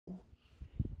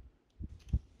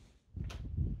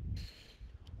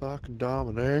Fucking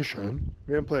domination.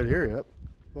 We haven't played here yet.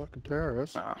 Fucking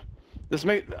terrorists. Nah.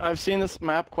 I've seen this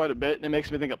map quite a bit, and it makes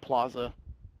me think of Plaza.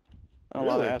 In a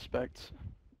lot of aspects.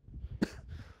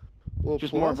 Well,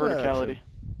 Just more Plaza verticality. action.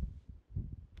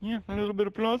 Yeah, a little bit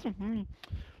of Plaza.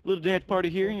 Little dance party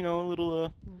here, you know, a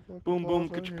little boom boom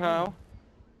ka-chow.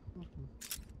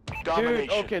 Dude,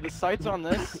 okay, the sights on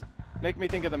this make me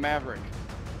think of the Maverick.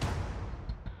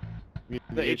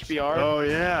 The HBR. Oh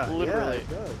yeah. Literally.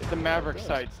 Yeah, it's the Maverick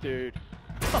sights, dude.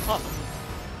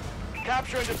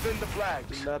 Capture and defend the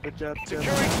flags.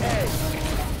 Securing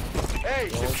A. A,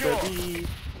 secure.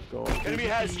 Enemy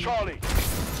has Charlie.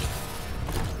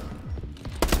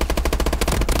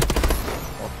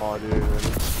 Oh, dude.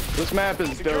 This map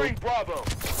is Securing dope. Bravo.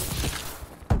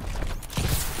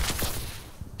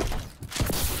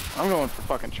 I'm going for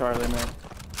fucking Charlie, man.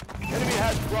 Enemy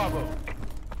has Bravo.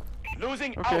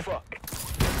 Losing Alpha.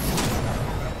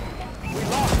 We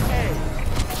lost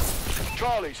A.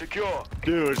 Charlie, secure.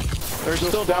 Dude, They're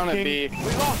still down at B. We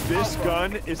lost this Alpha.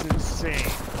 gun is insane.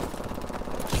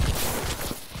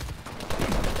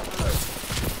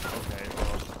 Okay,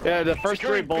 well. Yeah, the first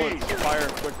Securing three bullets B. fire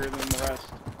quicker than the rest.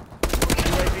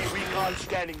 UAV recon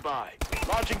standing by.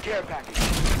 Launching care package.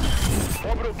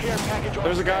 Orbital care package on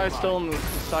There's a guy standby. still in the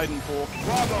Poseidon pool.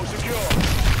 Bravo, secure.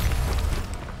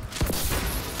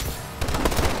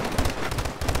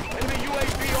 Enemy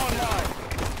UAV online.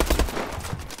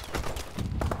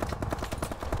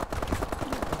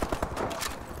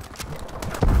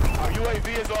 Our UAV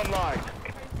is online.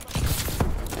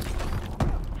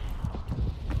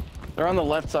 They're on the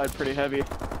left side pretty heavy.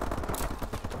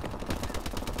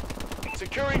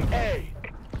 Securing A.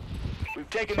 We've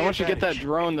taken Someone the should get that advantage.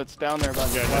 drone that's down there by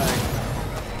the flag.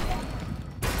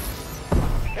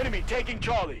 Enemy taking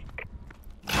Charlie.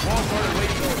 Wallboard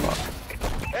waiting over.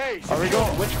 Hey, Are we secure.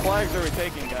 going? Which flags are we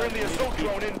taking, guys? Friendly assault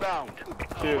drone inbound.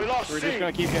 Dude, We lost we're C. just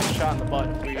gonna keep getting shot in the butt.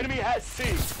 If we Enemy has C.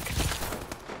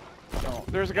 don't.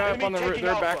 There's a guy Enemy up on the roof. taking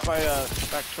They're Alpha.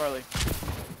 back Charlie.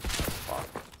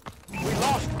 We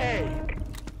lost A.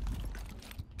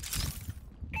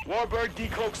 Warbird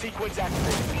decloak sequence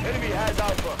activated. Enemy has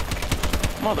Alpha.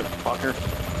 Motherfucker.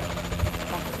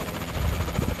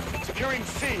 Securing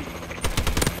C.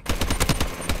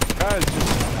 Guys,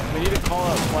 we need to call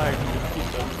out flags and just keep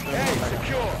those. A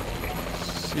secure.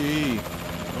 C.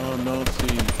 Oh no, C.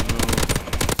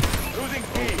 No. Losing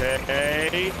B.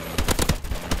 Okay.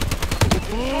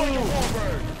 Destroy the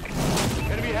Warbird.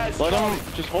 Enemy has Let Charlie. them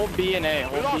just hold B and A.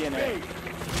 We Hold lost B and A. B.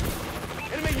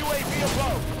 Enemy UAV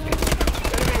above.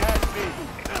 Enemy has B.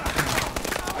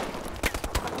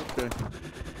 Okay.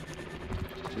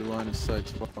 Your line of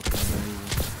sight's fucking amazing.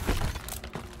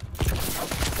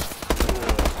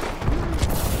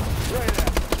 Right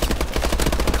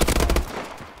there.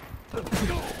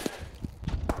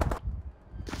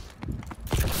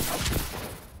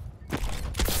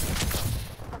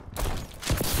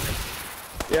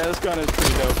 Yeah, this gun is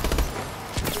pretty dope.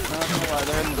 Not gonna lie,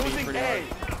 they're in the B Losing pretty A. hard.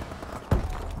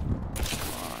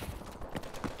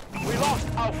 We lost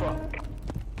Alpha.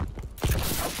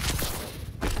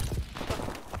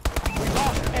 We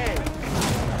lost A.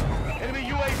 Enemy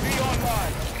UAV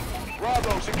online.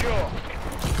 Bravo secure.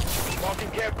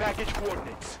 Marking care package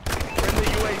coordinates. Friendly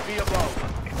UAV above.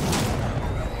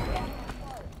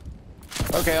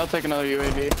 Okay, I'll take another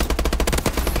UAV.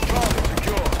 Charlie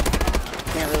secure.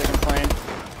 Can't really complain.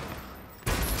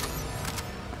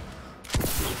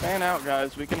 Fan out,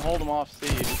 guys. We can hold them off C.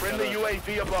 Just Friendly gotta-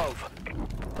 UAV above.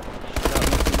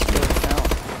 gotta make them skills count.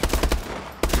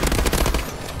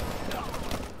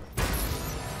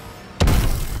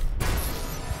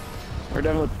 We're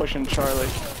definitely pushing Charlie.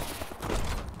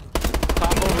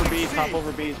 Top over B, top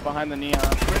over B is behind the neon.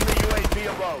 Friendly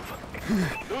UAV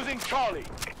above. Losing Charlie.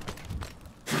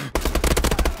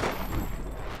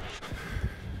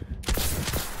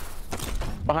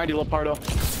 Behind you, Leopardo.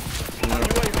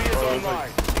 UAV is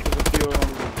online. There's a few of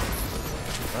them.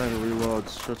 I had to reload.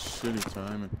 Such shitty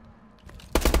timing.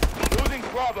 Losing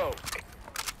Bravo.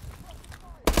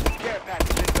 Care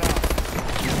package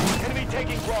inbound. Enemy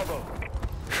taking Bravo.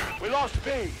 We lost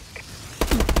B.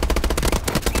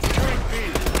 Securing B.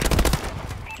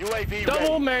 UAV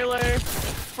Double ready. melee!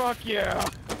 Fuck yeah!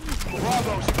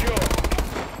 Bravo secure.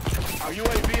 Our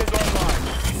UAV is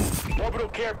online. Orbital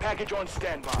care package on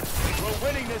standby. We're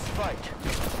winning this fight.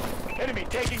 Enemy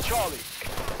taking Charlie.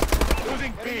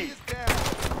 Losing B.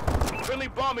 Friendly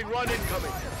bombing run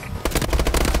incoming.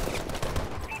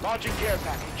 Launching care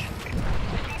package.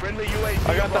 Friendly UAV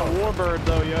I got that above. Warbird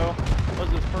though, yo.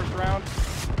 What was this, first round?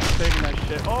 saving that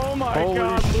shit. Oh my Holy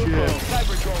god, shit. Lupo.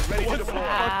 Sniper drone ready What to the deploy.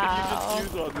 fuck did you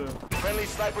just use on them? Friendly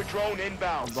sniper drone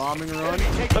inbound. Bombing run.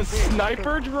 Enemy taking A B.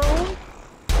 sniper drone?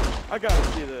 I gotta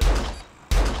see this.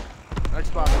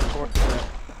 Xbox support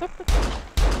for that.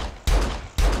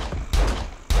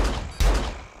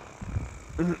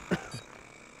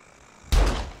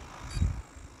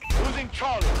 Losing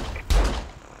Charlie.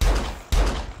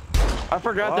 I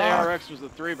forgot the Fuck. ARX was a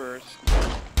 3 burst.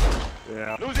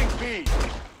 Yeah. Losing B.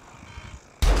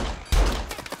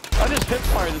 I just hip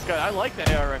fired this guy. I like the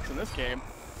ARX in this game.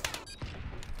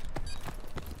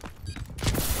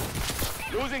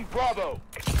 Losing Bravo.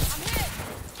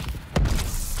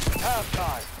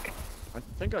 Halftime. I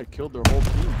think I killed their whole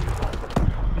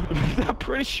team. I'm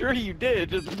pretty sure you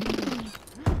did. Just... You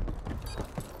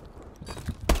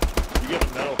get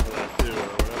a medal for that too, or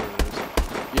whatever it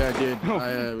is. Yeah, I did.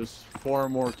 It was 4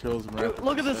 more kills than Rapid.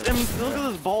 Look at this! Look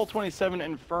at this Ball 27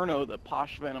 Inferno that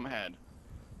Posh Venom had.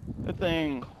 That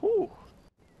thing. Whew.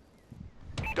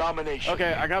 Domination.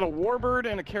 Okay, I got a Warbird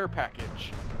and a care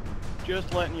package.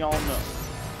 Just letting y'all know.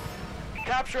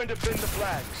 Capture and defend the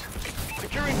flags.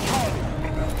 Securing Charlie.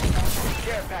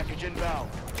 Care package inbound.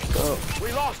 So,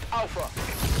 We lost Alpha.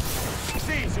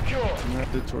 C secure. I'm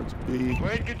headed towards B.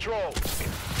 We're in control.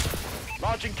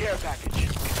 Launching care package.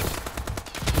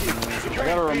 I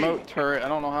got a remote turret. I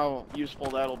don't know how useful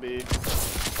that'll be.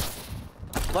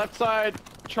 Left side,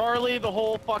 Charlie, the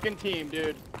whole fucking team,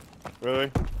 dude.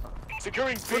 Really?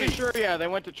 Securing B. Pretty sure, yeah, they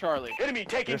went to Charlie. Enemy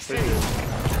taking Yes, C. they did.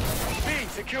 B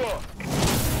secure.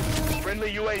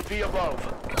 Friendly UAV above.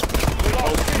 We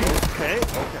lost C. Okay.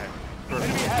 Okay.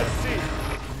 Enemy has C.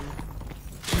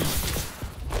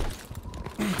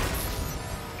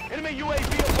 Enemy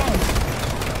UAV above.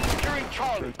 Securing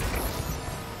Charlie.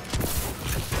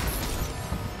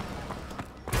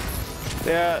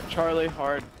 Yeah, Charlie,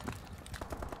 hard.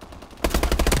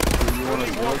 You want Friendly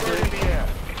to Warbird in the air.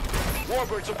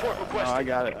 Warbird support No, requested. I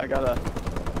got it. I gotta.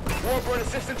 Warbird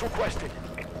assistance requested.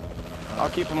 I'll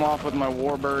keep him off with my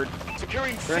Warbird.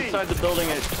 Securing They're C. inside the building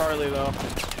at Charlie, though.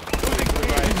 Losing B.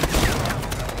 Right.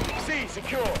 C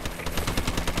secure.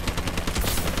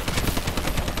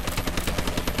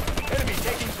 Enemy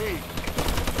taking B.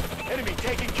 Enemy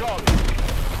taking Charlie.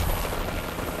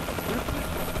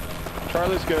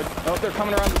 Charlie's good. Oh, they're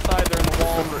coming around the side. They're in the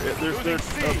wall. Losing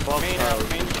C. Main out,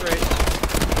 main straight.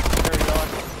 There we go.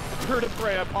 Heard it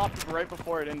spray. I popped it right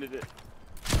before it ended it.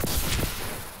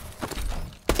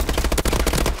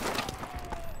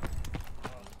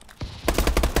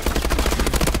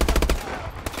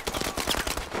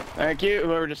 Thank you,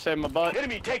 whoever just saved my butt.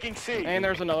 Enemy taking C. And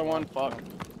there's another one. Fuck.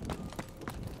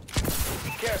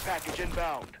 Care package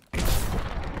inbound.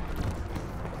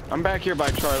 I'm back here by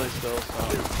Charlie still,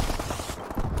 so.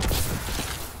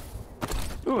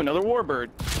 Ooh, another Warbird.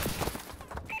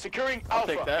 Securing I'll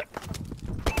Alpha. take that.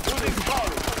 Losing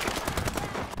Charlie.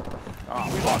 Oh,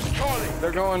 We lost Charlie.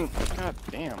 they're going. God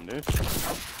damn, dude.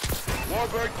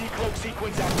 Warbird decloak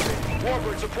sequence activated.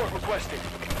 Warbird support requested.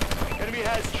 Enemy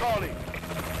has Charlie.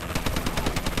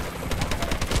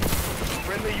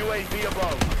 Friendly UAV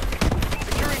above.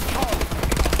 Securing Charlie.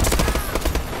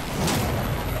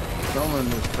 Someone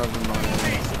is covering my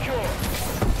C head. secure.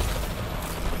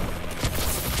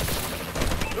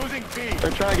 Losing B.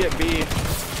 They're trying to get B.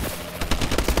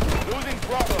 Losing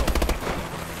Bravo.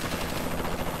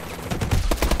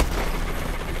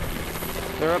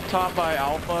 They're up top by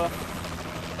Alpha.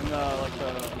 In the, like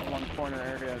the one corner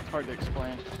area. It's hard to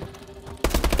explain.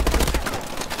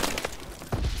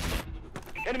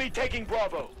 Enemy taking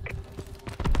Bravo.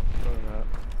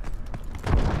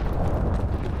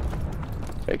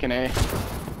 Taking A. Of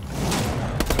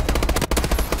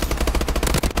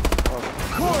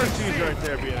course he's right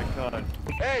there being a con.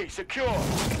 A secure.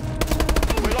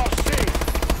 We lost C.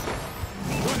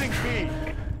 Losing B.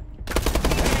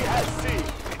 Enemy has C.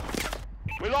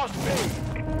 We lost B.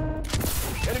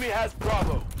 Enemy has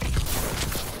Bravo.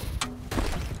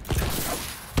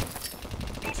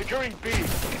 Securing B.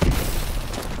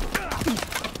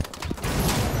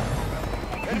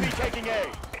 Enemy taking A.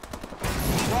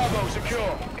 Bravo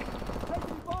secure.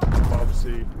 Bob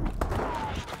C.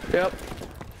 Yep.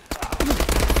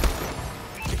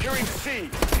 Securing C.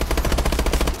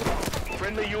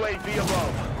 Friendly UAV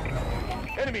above.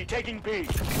 Enemy taking B.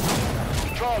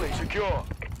 Charlie secure.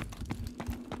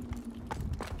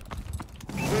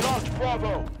 We lost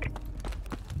Bravo.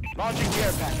 Launching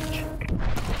care package.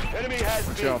 Enemy has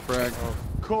Watch B. out, frag.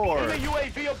 Core. Enemy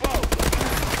UAV above.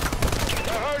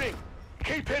 They're hurting.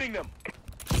 Keep hitting them.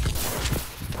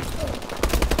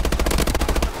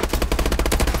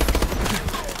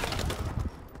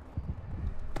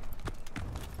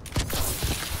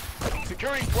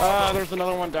 Securing Bravo. There's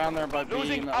another one down there by B.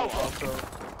 Losing No, Alpha. also.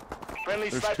 Friendly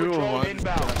There's sniper two of drone them.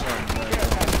 inbound. Yeah, Care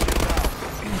package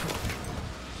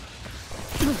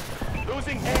inbound.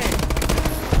 Losing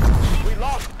A. We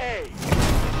lost A.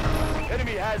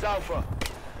 Enemy has Alpha.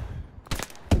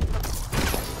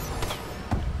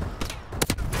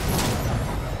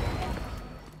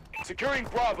 Securing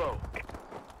Bravo.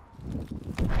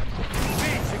 B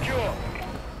secure.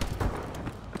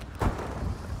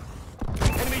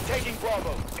 Enemy taking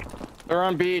Bravo. They're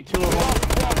on B, 2 We of them. lost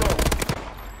Bravo.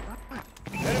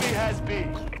 Enemy has B.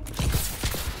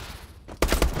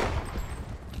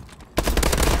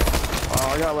 Oh,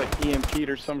 I got like EMP'd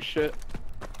or some shit.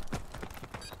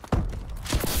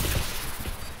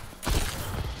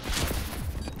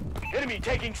 Enemy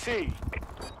taking C.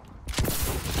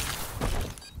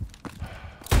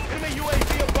 Enemy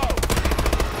UAV above.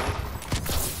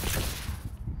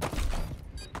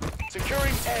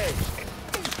 Securing A.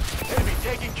 Enemy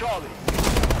taking Charlie.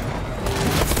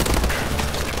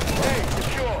 A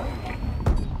secure.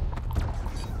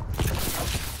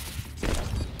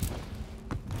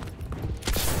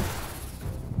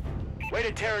 Way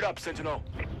to tear it up, Sentinel.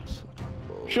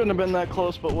 Shouldn't have been that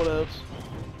close, but whatevs.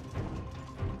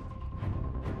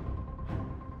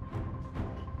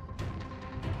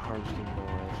 Harvesting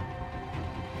balls.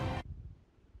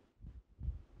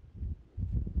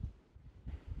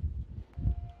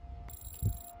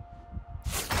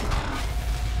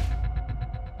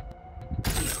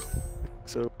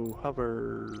 So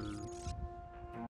hover.